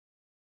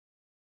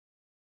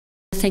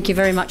Thank you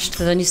very much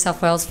to the New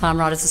South Wales Farm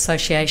Riders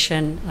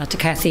Association, to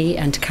Kathy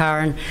and to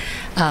Karen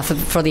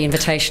for the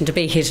invitation to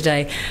be here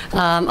today.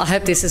 I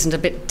hope this isn't a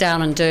bit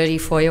down and dirty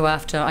for you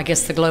after, I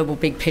guess, the global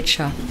big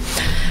picture.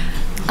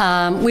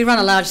 We run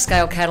a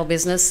large-scale cattle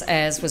business,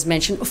 as was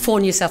mentioned,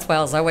 for New South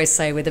Wales. I always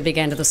say we're the big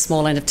end of the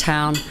small end of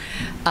town.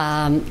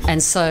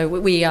 And so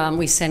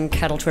we send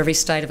cattle to every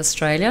state of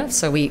Australia.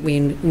 So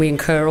we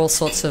incur all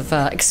sorts of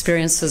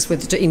experiences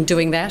in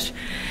doing that.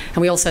 And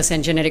we also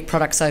send genetic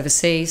products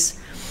overseas.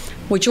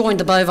 We joined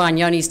the bovine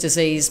Johne's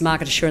disease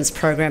market assurance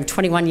program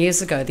 21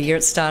 years ago, the year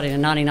it started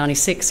in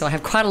 1996. So I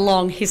have quite a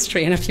long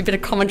history and a few bit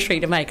of commentary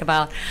to make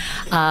about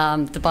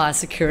the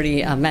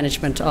biosecurity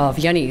management of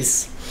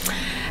Johne's.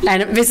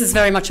 And this is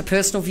very much a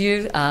personal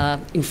view,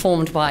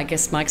 informed by, I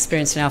guess, my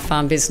experience in our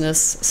farm business,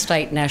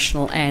 state,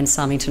 national and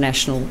some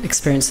international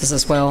experiences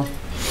as well.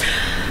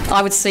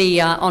 I would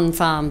see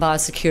on-farm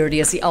biosecurity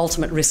as the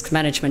ultimate risk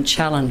management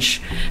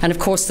challenge. And of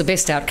course the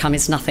best outcome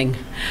is nothing,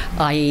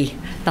 i.e.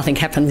 nothing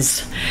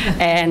happens.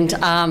 And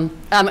when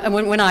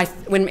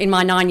in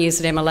my 9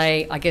 years at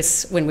MLA, I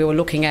guess when we were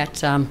looking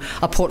at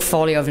a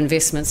portfolio of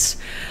investments,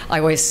 I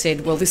always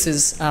said, well, this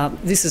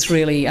is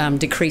really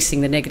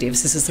decreasing the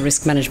negatives. This is the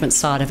risk management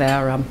side of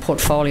our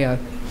portfolio.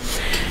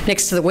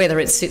 Next to the weather,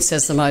 it sits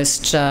as the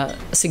most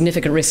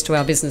significant risk to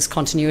our business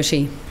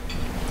continuity.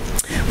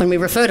 When we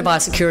refer to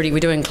biosecurity, we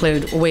do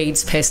include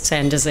weeds, pests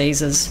and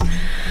diseases.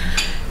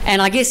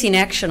 And I guess in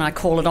action, I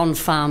call it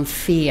on-farm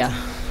fear.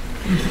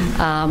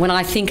 When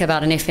I think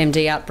about an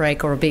FMD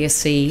outbreak or a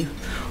BSE,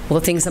 or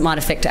the things that might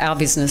affect our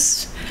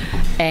business,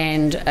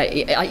 and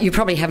you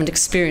probably haven't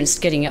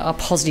experienced getting a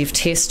positive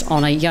test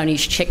on a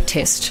Johne's check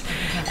test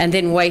and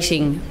then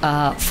waiting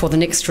for the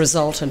next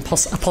result and a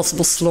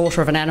possible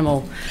slaughter of an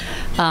animal,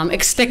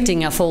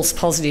 expecting a false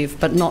positive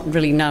but not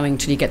really knowing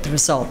till you get the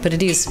result. But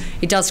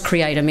it does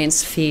create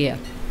immense fear.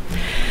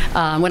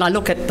 When I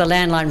look at the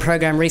landline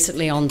program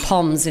recently on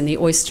POMS in the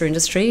oyster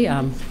industry,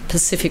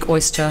 Pacific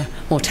Oyster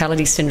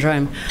Mortality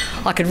Syndrome,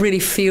 I could really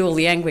feel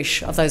the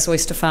anguish of those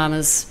oyster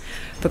farmers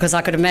because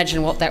I could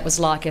imagine what that was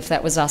like if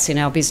that was us in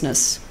our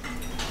business.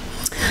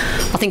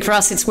 I think for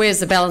us it's where's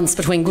the balance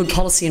between good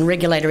policy and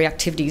regulatory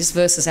activities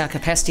versus our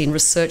capacity in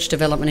research,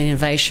 development and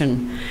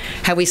innovation.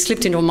 How we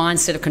slipped into a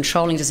mindset of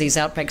controlling disease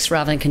outbreaks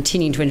rather than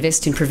continuing to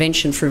invest in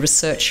prevention through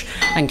research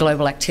and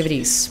global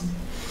activities.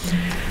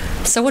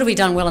 So what have we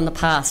done well in the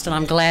past? And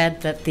I'm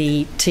glad that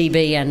the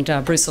TB and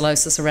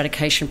brucellosis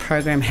eradication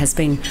program has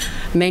been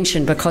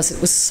mentioned because it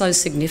was so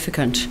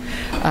significant.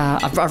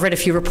 I've read a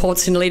few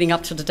reports in leading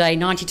up to today.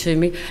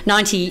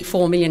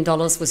 $94 million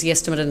was the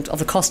estimate of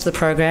the cost of the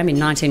program in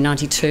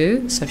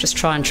 1992. So just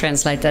try and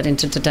translate that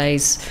into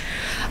today's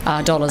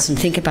dollars and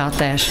think about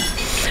that.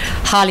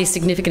 Highly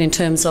significant in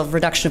terms of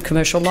reduction of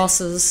commercial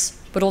losses,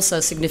 but also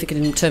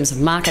significant in terms of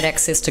market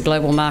access to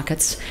global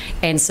markets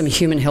and some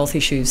human health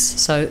issues.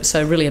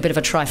 So really a bit of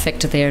a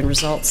trifecta there in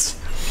results.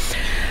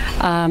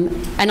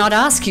 And I'd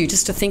ask you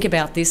just to think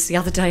about this. The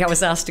other day I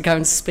was asked to go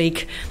and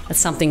speak at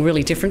something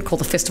really different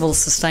called the Festival of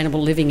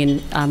Sustainable Living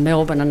in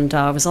Melbourne, and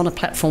I was on a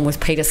platform with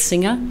Peter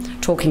Singer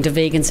talking to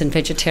vegans and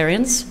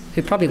vegetarians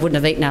who probably wouldn't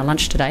have eaten our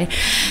lunch today.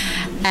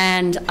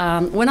 And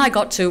when I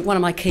got to one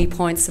of my key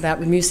points about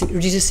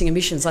reducing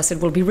emissions, I said,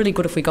 well, it'd be really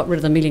good if we got rid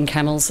of the million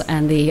camels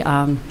and the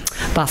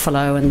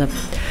buffalo and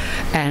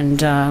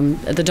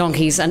the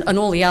donkeys and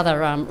all the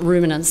other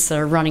ruminants that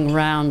are running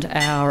around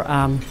our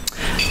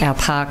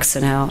parks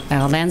and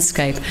our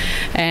landscape.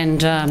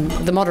 And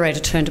the moderator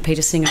turned to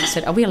Peter Singer and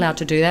said, are we allowed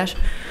to do that?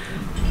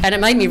 And it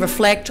made me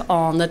reflect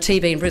on the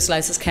TB and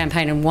brucellosis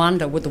campaign and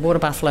wonder, would the water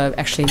buffalo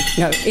actually,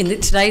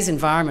 in today's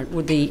environment,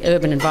 would the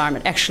urban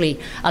environment actually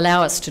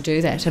allow us to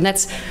do that? And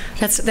that's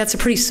a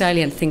pretty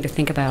salient thing to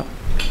think about.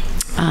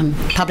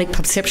 Public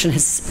perception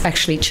has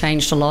actually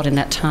changed a lot in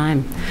that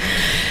time.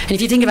 And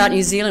if you think about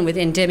New Zealand with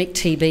endemic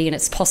TB and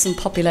its possum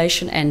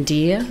population and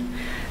deer,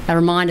 a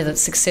reminder that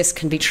success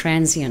can be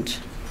transient.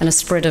 And a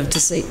spread of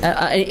diseases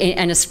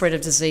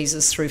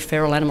through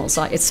feral animals.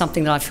 It's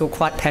something that I feel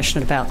quite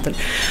passionate about. That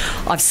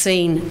I've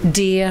seen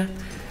deer,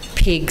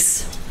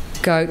 pigs,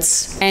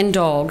 goats and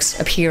dogs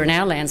appear in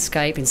our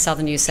landscape in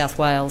southern New South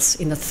Wales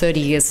in the 30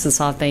 years since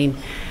I've been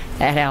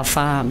at our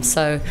farm.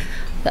 So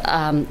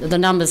the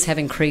numbers have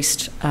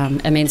increased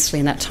immensely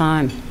in that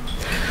time.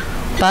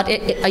 But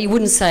you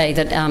wouldn't say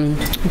that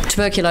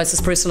tuberculosis,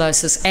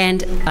 brucellosis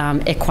and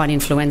equine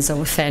influenza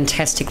were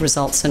fantastic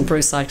results. And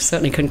Bruce, I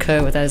certainly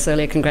concur with those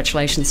earlier.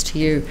 Congratulations to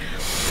you.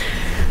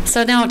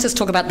 So now I'll just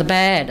talk about the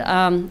bad.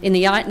 In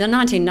the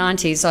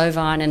 1990s,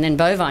 ovine and then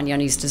bovine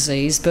Johne's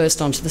disease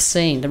burst onto the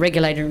scene. The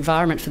regulated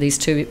environment for these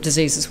two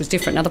diseases was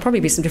different. Now, there'll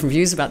probably be some different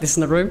views about this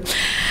in the room.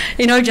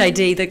 In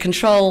OJD, the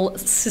control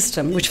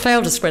system, which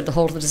failed to spread the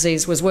whole of the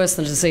disease, was worse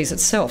than the disease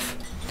itself.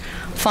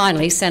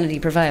 Finally, sanity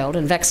prevailed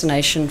and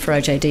vaccination for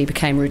OJD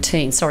became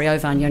routine.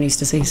 Ovine Johne's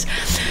disease.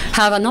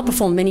 However, not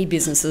before many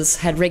businesses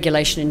had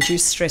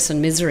regulation-induced stress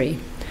and misery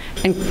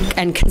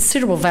and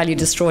considerable value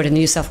destroyed in the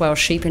New South Wales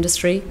sheep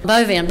industry.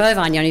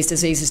 Bovine Johne's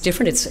disease is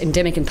different. It's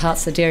endemic in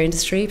parts of the dairy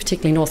industry,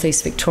 particularly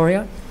northeast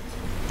Victoria.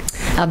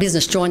 Our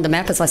business joined the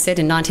MAP, as I said,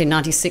 in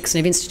 1996 and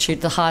have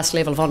instituted the highest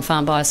level of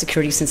on-farm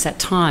biosecurity since that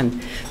time,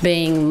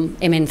 being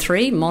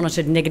MN3,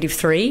 monitored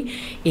 -3,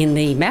 in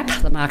the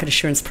MAP, the Market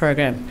Assurance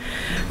Program.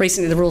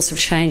 Recently, the rules have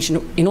changed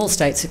in all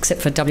states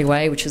except for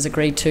WA, which has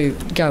agreed to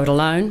go it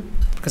alone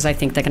because they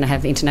think they're going to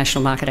have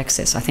international market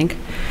access, I think.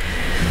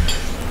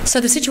 So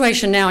the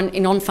situation now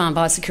in on-farm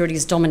biosecurity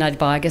is dominated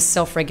by, I guess,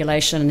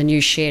 self-regulation and the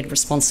new shared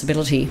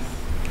responsibility.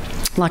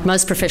 Like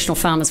most professional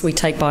farmers, we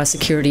take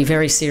biosecurity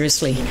very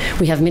seriously.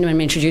 We have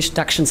minimum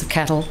introductions of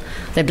cattle.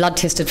 They're blood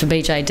tested for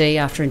BJD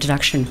after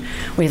introduction.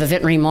 We have a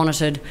veterinary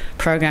monitored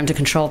program to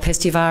control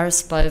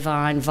pestivirus,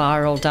 bovine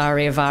viral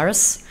diarrhoea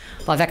virus,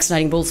 by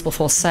vaccinating bulls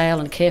before sale,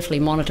 and a carefully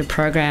monitored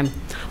program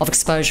of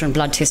exposure and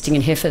blood testing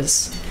in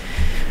heifers.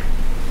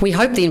 We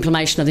hope the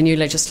implementation of the new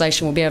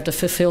legislation will be able to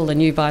fulfil the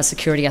new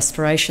biosecurity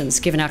aspirations,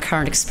 given our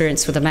current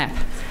experience with the MAP.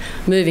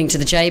 Moving to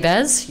the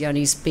JBAS,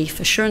 Yoni's Beef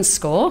Assurance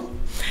Score,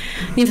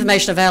 the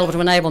information available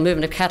to enable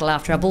movement of cattle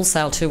after our bull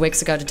sale 2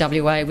 weeks ago to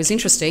WA was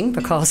interesting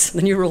because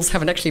the new rules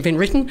haven't actually been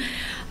written,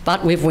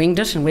 but we've winged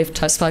it and we've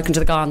spoken to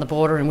the guy on the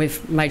border and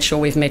we've made sure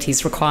we've met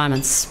his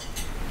requirements.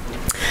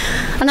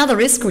 Another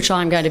risk, which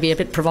I'm going to be a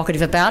bit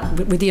provocative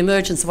about, with the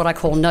emergence of what I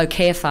call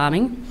no-care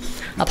farming,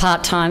 are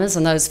part-timers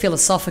and those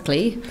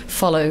philosophically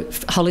follow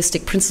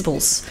holistic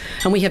principles.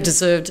 And we have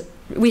observed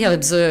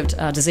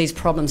disease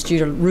problems due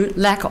to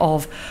lack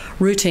of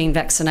routine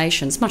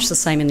vaccinations, much the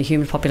same in the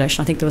human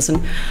population. I think there was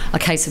a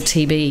case of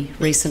TB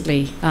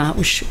recently,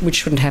 which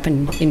shouldn't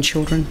happen in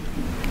children.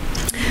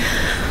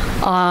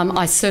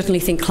 I certainly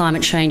think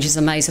climate change is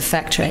a major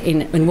factor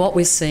in what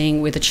we're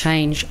seeing with the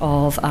change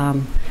of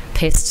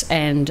pests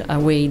and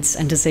weeds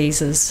and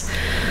diseases,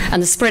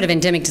 and the spread of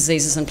endemic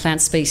diseases and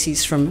plant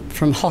species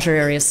from hotter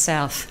areas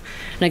south.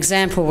 An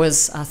example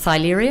was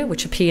Theileria,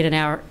 which appeared in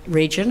our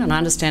region, and I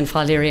understand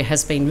Theileria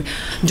has been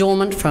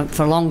dormant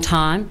for a long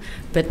time,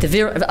 but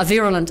a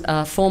virulent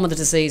form of the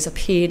disease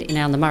appeared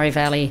in the Murray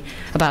Valley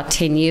about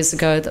 10 years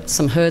ago. That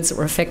some herds that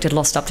were affected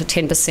lost up to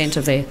 10%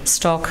 of their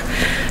stock,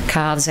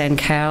 calves and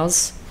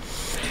cows.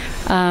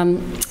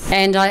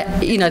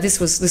 This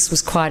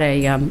was quite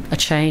a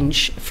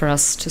change for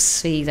us to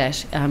see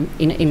that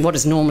in what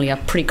is normally a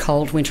pretty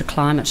cold winter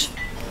climate.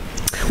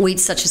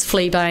 Weeds such as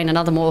fleabane and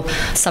other more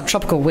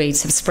subtropical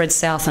weeds have spread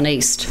south and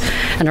east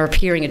and are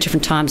appearing at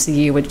different times of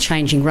the year with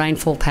changing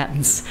rainfall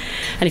patterns.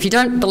 And if you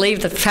don't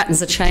believe that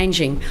patterns are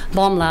changing,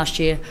 BOM last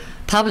year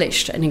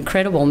published an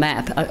incredible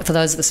map. For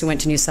those of us who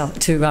went to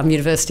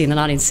university in the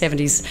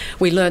 1970s,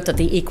 we learnt that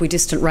the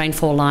equidistant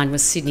rainfall line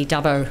was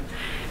Sydney-Dubbo.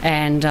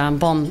 And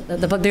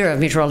the Bureau of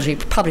Meteorology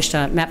published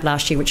a map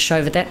last year which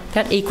showed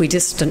that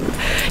equidistant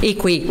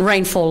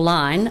rainfall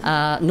line,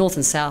 north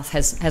and south,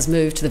 has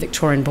moved to the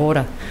Victorian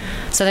border.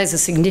 So there's a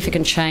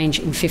significant change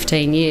in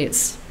 15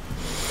 years.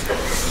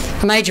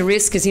 A major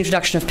risk is the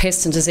introduction of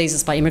pests and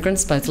diseases by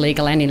immigrants, both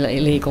legal and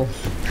illegal.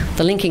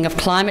 The linking of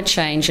climate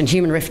change and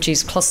human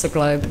refugees across the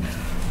globe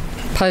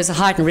pose a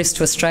heightened risk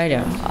to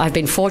Australia. I've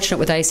been fortunate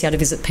with ACR to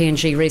visit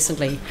PNG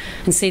recently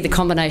and see the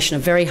combination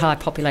of very high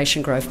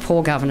population growth,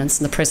 poor governance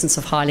and the presence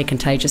of highly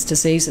contagious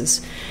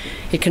diseases.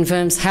 It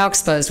confirms how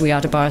exposed we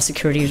are to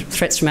biosecurity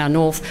threats from our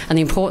north and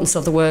the importance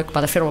of the work by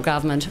the federal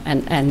government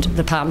and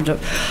the Department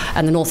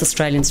and the North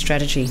Australian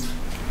strategy.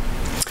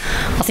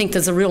 I think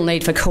there's a real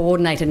need for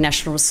coordinated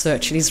national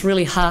research. It is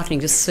really heartening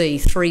to see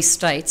 3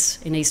 states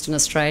in eastern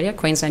Australia,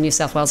 Queensland, New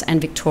South Wales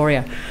and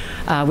Victoria,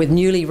 with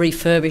newly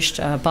refurbished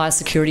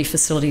biosecurity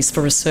facilities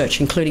for research,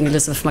 including the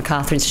Elizabeth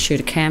MacArthur Institute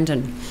at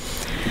Camden.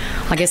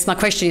 I guess my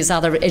question is, are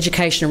there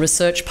education and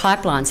research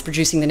pipelines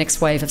producing the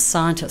next wave of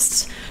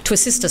scientists to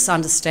assist us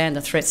understand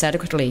the threats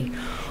adequately?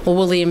 Or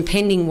will the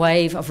impending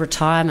wave of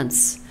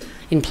retirements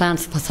in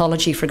plant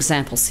pathology, for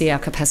example, see our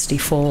capacity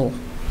fall?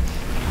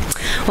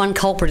 One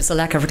culprit is the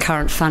lack of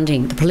recurrent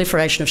funding, the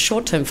proliferation of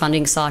short-term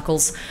funding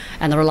cycles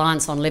and the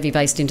reliance on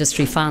levy-based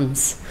industry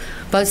funds.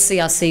 Both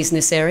CRCs in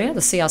this area,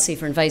 the CRC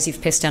for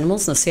invasive pest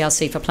animals and the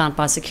CRC for plant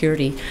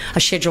biosecurity, are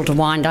scheduled to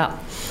wind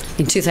up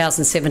in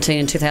 2017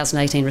 and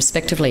 2018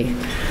 respectively.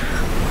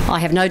 I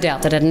have no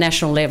doubt that at a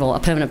national level, a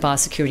permanent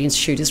biosecurity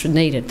institute is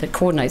needed that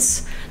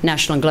coordinates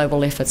national and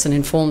global efforts and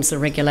informs the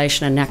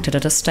regulation enacted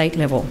at a state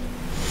level.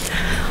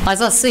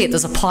 As I see it,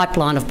 there's a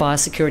pipeline of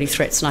biosecurity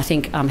threats, and I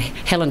think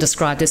Helen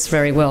described this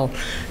very well.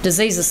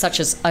 Diseases such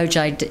as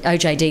OJD,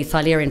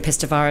 Theileria and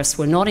pestivirus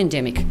were not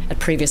endemic at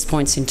previous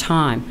points in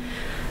time,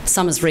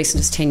 some as recent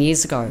as 10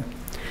 years ago.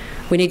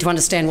 We need to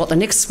understand what the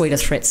next suite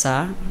of threats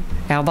are,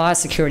 our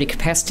biosecurity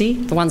capacity,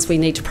 the ones we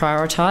need to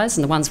prioritise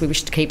and the ones we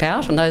wish to keep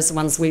out, and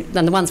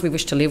the ones we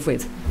wish to live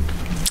with.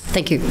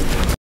 Thank you.